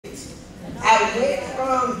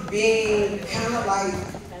from being kind of like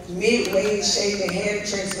midway in shape and had a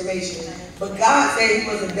transformation. But God said he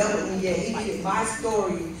wasn't done with me yet. He needed my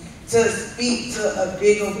story to speak to a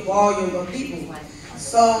bigger volume of people.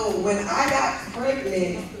 So when I got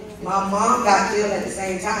pregnant, my mom got ill at the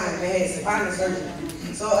same time and had spinal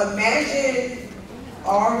surgery. So imagine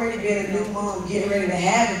already being a new mom, getting ready to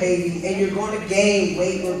have a baby, and you're going to gain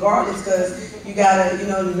weight regardless because you gotta,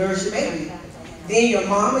 nourish your baby. Then your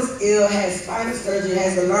mom is ill, has spinal surgery,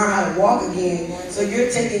 has to learn how to walk again. So you're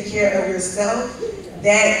taking care of yourself,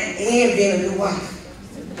 that, and being a new wife.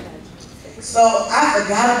 So I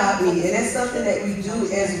forgot about me, and that's something that we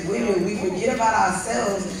do as women. We forget about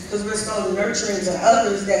ourselves because we're so nurturing to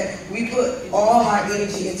others that we put all our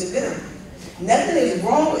energy into them. Nothing is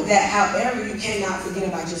wrong with that. However, you cannot forget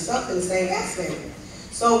about yourself in the same aspect.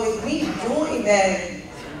 So with me doing that,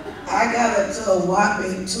 I got up to a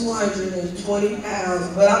whopping 220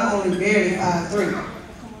 pounds, but I'm only barely 5'3".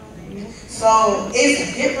 So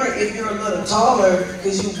it's different if you're a little taller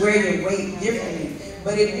because you wear your weight differently.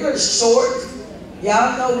 But if you're short,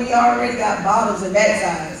 y'all know we already got bottoms in that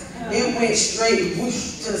size. It went straight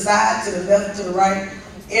whoosh to the side, to the left, to the right.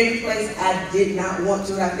 Every place I did not want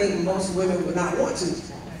to, and I think most women would not want to.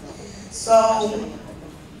 So,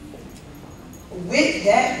 with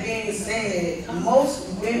that being said, most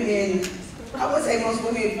women, I would say most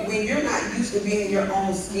women, when you're not used to being in your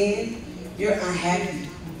own skin, you're unhappy.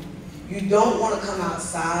 You don't want to come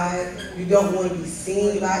outside. You don't want to be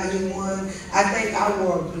seen by anyone. I think I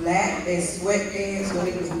wore black and sweatpants when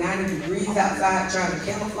it was 90 degrees outside trying to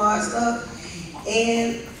camouflage stuff.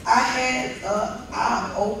 And I had an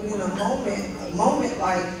eye-opening moment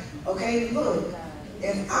like, okay, look,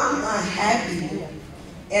 if I'm unhappy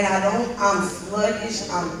and I'm sluggish,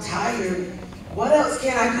 I'm tired, what else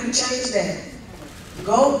can I do to change that?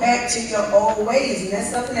 Go back to your old ways, and that's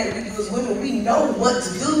something that we do as women. We know what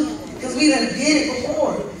to do because we done did it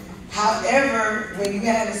before. However, when you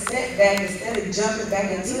have a setback, instead of jumping back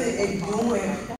into it and doing